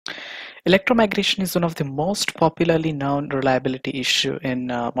Electromigration is one of the most popularly known reliability issue in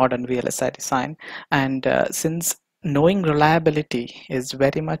modern VLSI design, and since knowing reliability is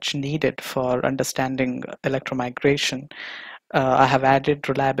very much needed for understanding electromigration, I have added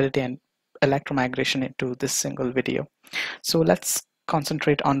reliability and electromigration into this single video. So let's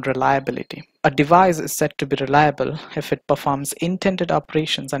concentrate on reliability. A device is said to be reliable if it performs intended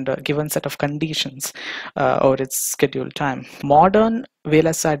operations under a given set of conditions over its scheduled time. Modern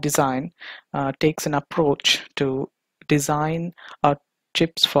VLSI design takes an approach to design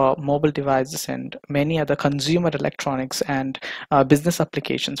chips for mobile devices and many other consumer electronics and business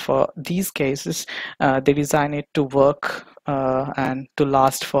applications. For these cases, they design it to work and to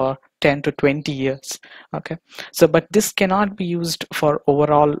last for 10 to 20 years. Okay, so but this cannot be used for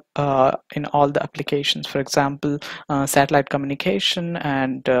overall in all the applications. For example, satellite communication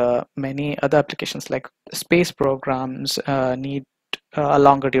and many other applications like space programs need a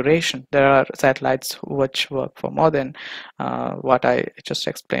longer duration. There are satellites which work for more than what I just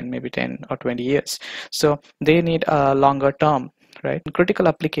explained, maybe 10 or 20 years. So they need a longer term, right? Critical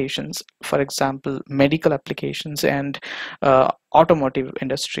applications, for example, medical applications and automotive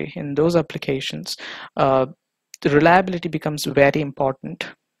industry. In those applications, the reliability becomes very important,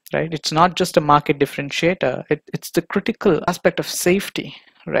 right? It's not just a market differentiator. It's the critical aspect of safety,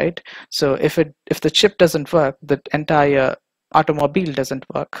 right? So if the chip doesn't work, the entire automobile doesn't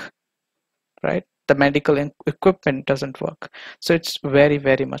work, right? The medical equipment doesn't work. So it's very,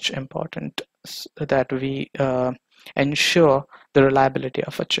 very much important that we ensure the reliability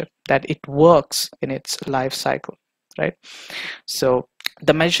of a chip, that it works in its life cycle, right? So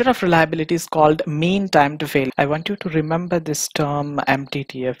the measure of reliability is called mean time to failure. I want you to remember this term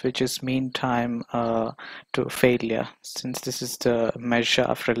MTTF, which is mean time to failure, since this is the measure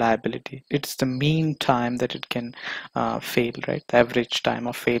of reliability. It's the mean time that it can fail, right? The average time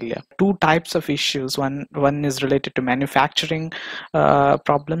of failure. Two types of issues. One is related to manufacturing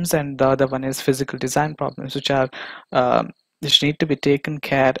problems, and the other one is physical design problems, which need to be taken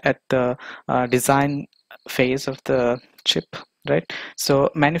care at the design phase of the chip, right? So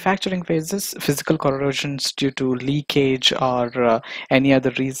manufacturing phases, physical corrosions due to leakage or any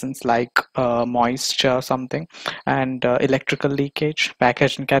other reasons like moisture or something, and electrical leakage,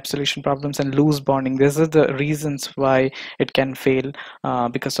 package encapsulation problems, and loose bonding. These are the reasons why it can fail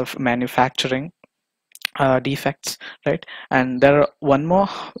because of manufacturing defects, right? And there is one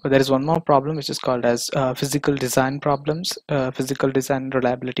more problem, which is called as physical design problems, physical design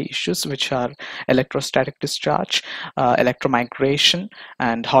reliability issues, which are electrostatic discharge, electromigration,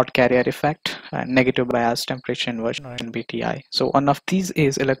 and hot carrier effect, and negative bias temperature inversion, or NBTI. So one of these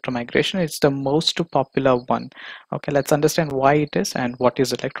is electromigration. It's the most popular one. Okay, let's understand why it is and what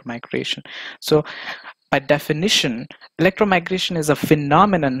is electromigration. So by definition, electromigration is a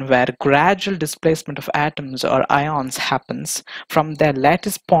phenomenon where gradual displacement of atoms or ions happens from their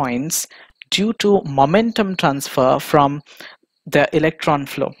lattice points due to momentum transfer from the electron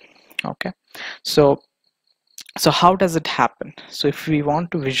flow. Okay, so how does it happen? So if we want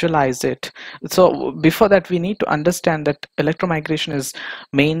to visualize it, so before that we need to understand that electromigration is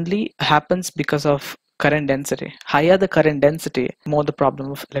mainly happens because of current density. Higher the current density, more the problem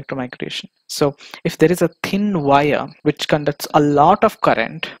of electromigration. So if there is a thin wire which conducts a lot of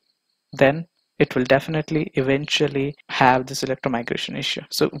current, then it will definitely eventually have this electromigration issue.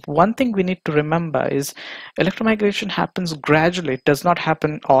 So one thing we need to remember is electromigration happens gradually. It does not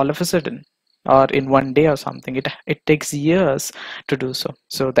happen all of a sudden or in one day or something. It takes years to do so.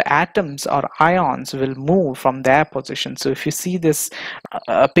 So the atoms or ions will move from their position. So if you see this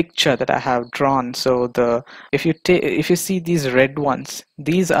picture that I have drawn, so if you see these red ones,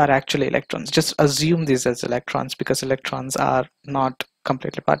 these are actually electrons. Just assume these as electrons, because electrons are not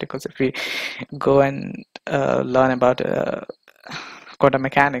completely particles. If we go and learn about quantum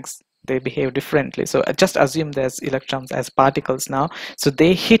mechanics, they behave differently. So just assume there's electrons as particles now. So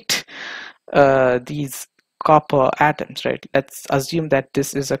they hit these copper atoms, right? Let's assume that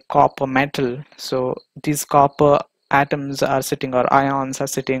this is a copper metal. So these copper atoms are sitting, or ions are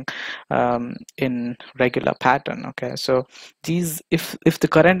sitting in regular pattern. Okay, so these, if the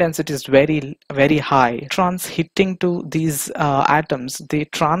current density is very, very high, electrons hitting to these atoms, they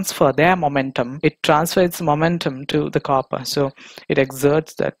transfer their momentum. It transfers momentum to the copper, so it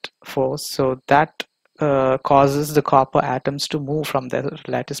exerts that force. So that causes the copper atoms to move from their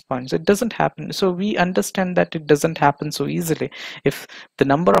lattice points. It doesn't happen. So we understand that it doesn't happen so easily. If the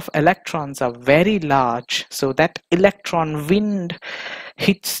number of electrons are very large, so that electron wind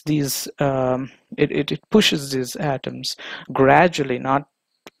hits these, it pushes these atoms gradually, not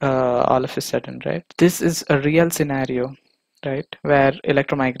all of a sudden, right? This is a real scenario right, where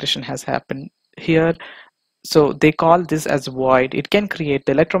electromigration has happened here. So they call this as void. It can create,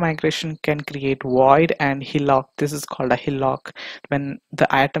 the electromigration can create void and hillock. This is called a hillock. When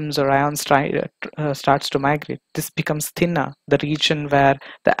the atoms or ions starts to migrate, this becomes thinner. The region where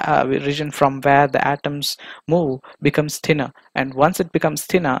the region from where the atoms move becomes thinner, and once it becomes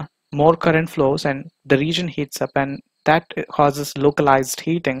thinner, more current flows and the region heats up, and that causes localized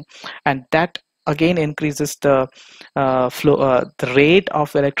heating, and that again increases the rate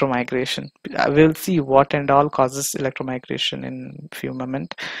of electromigration. We'll see what and all causes electromigration in few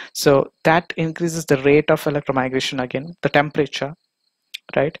moments. So that increases the rate of electromigration, again the temperature,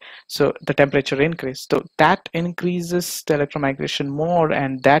 right? So the temperature increase, so that increases the electromigration more,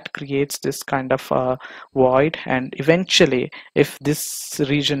 and that creates this kind of void, and eventually if this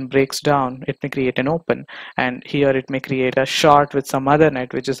region breaks down, it may create an open, and here it may create a short with some other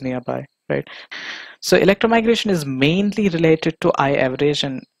net which is nearby, right? So electromigration is mainly related to I average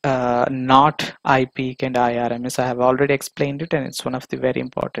and not I peak and I RMS. I have already explained it, and it's one of the very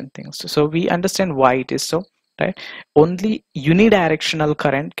important things. So we understand why it is so, right? Only unidirectional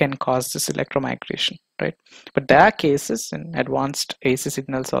current can cause this electromigration, right? But there are cases in advanced AC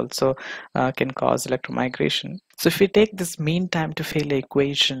signals also can cause electromigration. So if we take this mean time to failure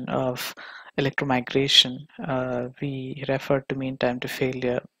equation of electromigration, we refer to mean time to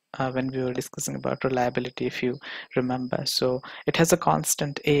failure when we were discussing about reliability, if you remember. So it has a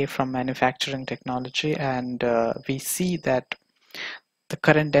constant A from manufacturing technology, and we see that the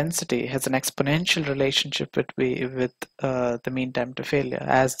current density has an exponential relationship with the mean time to failure.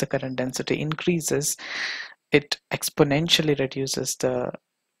 As the current density increases, it exponentially reduces the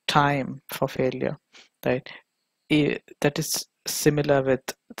time for failure, right? That is similar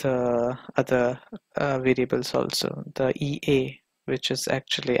with the other variables also. The EA, which is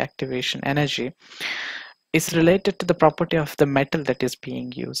actually activation energy, is related to the property of the metal that is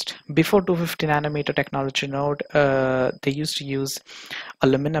being used. Before 250 nanometer technology node, they used to use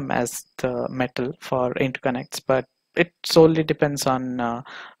aluminum as the metal for interconnects, but it solely depends on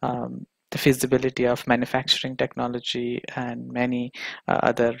the feasibility of manufacturing technology and many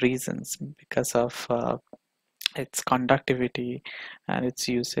other reasons because of its conductivity and its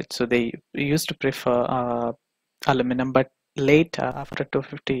usage. So they used to prefer aluminum, but later after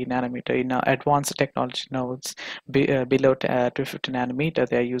 250 nanometer in advanced technology nodes below 250 nanometer,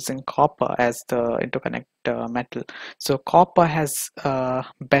 they are using copper as the interconnect metal. So copper has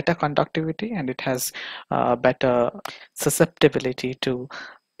better conductivity, and it has better susceptibility to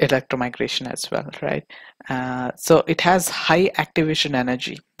electromigration as well, right? So it has high activation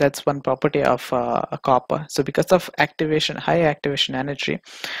energy. That's one property of a copper. So because of high activation energy,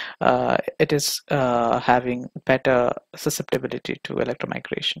 it is having better susceptibility to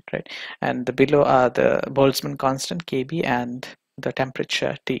electromigration, right? And the below are the Boltzmann constant Kb and the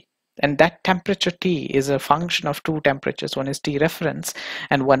temperature T. And that temperature T is a function of two temperatures. One is T reference,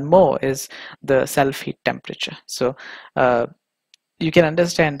 and one more is the self-heat temperature. So you can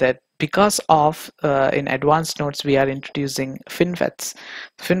understand that because of in advanced nodes we are introducing FinFETs.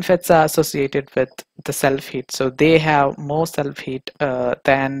 FinFETs are associated with the self-heat, so they have more self-heat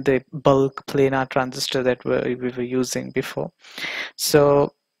than the bulk planar transistor that we were using before.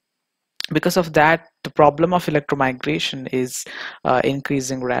 So because of that, the problem of electromigration is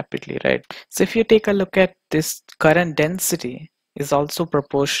increasing rapidly, right? So if you take a look at this, current density is also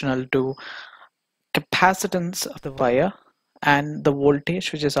proportional to capacitance of the wire and the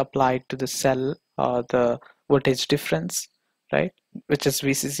voltage which is applied to the cell, or the voltage difference, right, which is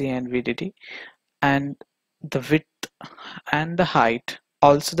VCC and VDD, and the width and the height,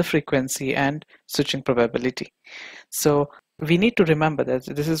 also the frequency and switching probability. So we need to remember that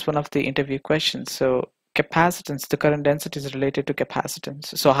this is one of the interview questions. So capacitance, the current density is related to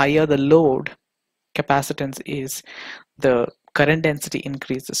capacitance. So higher the load, capacitance is, the current density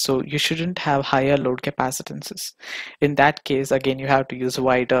increases. So you shouldn't have higher load capacitances. In that case, again, you have to use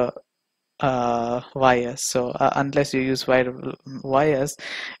wider wires. So unless you use wider wires,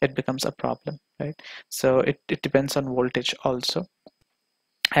 it becomes a problem, right? So it depends on voltage also,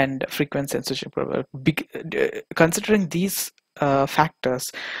 and frequency and switching probability. Considering these factors,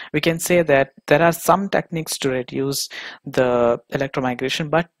 we can say that there are some techniques to reduce the electromigration,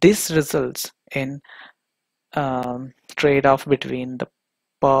 but this results in trade-off between the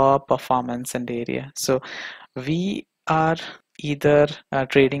performance and area. So we are either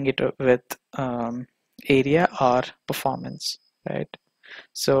trading it with area or performance, right?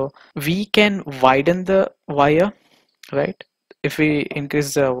 So we can widen the wire, right? If we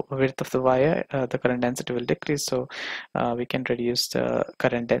increase the width of the wire, the current density will decrease. So we can reduce the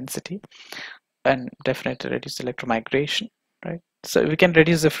current density and definitely reduce electromigration. right? So we can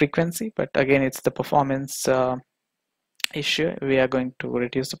reduce the frequency, but again, it's the performance issue. We are going to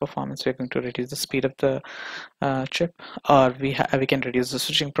reduce the performance, we're going to reduce the speed of the chip, or we can reduce the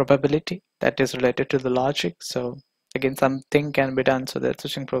switching probability that is related to the logic. So again, something can be done so that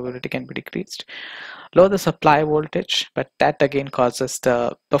switching probability can be decreased. Lower the supply voltage, but that again causes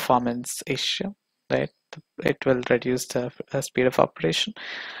the performance issue, right? It will reduce the speed of operation.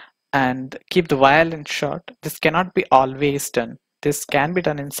 And keep the wire length short. This cannot be always done. This can be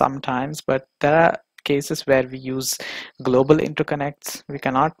done in some times, but there are cases where we use global interconnects. We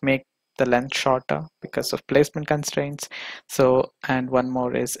cannot make the length shorter because of placement constraints. So, and one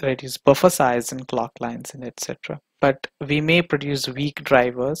more is reduce buffer size in clock lines and etc. But we may produce weak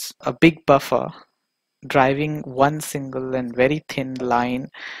drivers. A big buffer driving one single and very thin line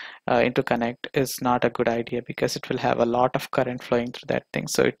interconnect is not a good idea, because it will have a lot of current flowing through that thing,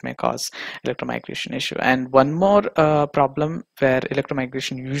 so it may cause electromigration issue. And one more problem where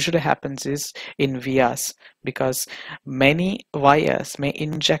electromigration usually happens is in vias, because many wires may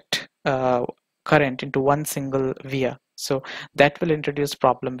inject current into one single via, so that will introduce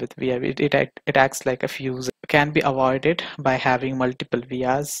problem with via. It acts like a fuse. Can be avoided by having multiple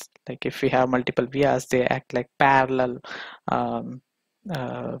vias. Like if we have multiple vias, they act like parallel um,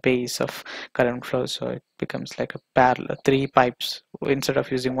 ways of current flow, so it becomes like a parallel three pipes. Instead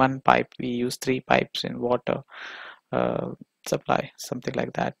of using one pipe, we use three pipes in water uh, supply, something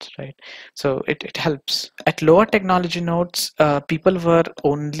like that, right? So it helps. At lower technology nodes, people were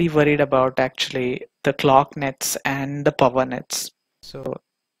only worried about actually the clock nets and the power nets. So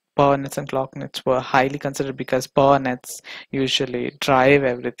power nets and clock nets were highly considered because power nets usually drive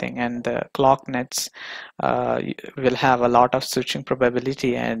everything, and the clock nets will have a lot of switching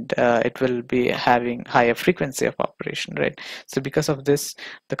probability, and it will be having higher frequency of operation, right? So because of this,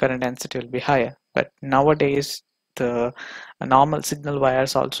 the current density will be higher. But nowadays, the normal signal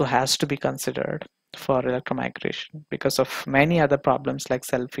wires also has to be considered for electromigration because of many other problems like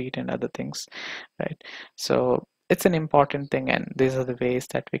self-heat and other things, right? So it's an important thing, and these are the ways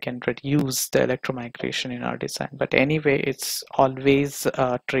that we can reduce the electromigration in our design. But anyway, it's always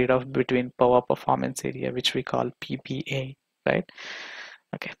a trade-off between power performance area, which we call PPA, right?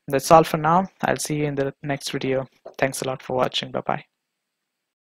 Okay, that's all for now. I'll see you in the next video. Thanks a lot for watching. Bye bye.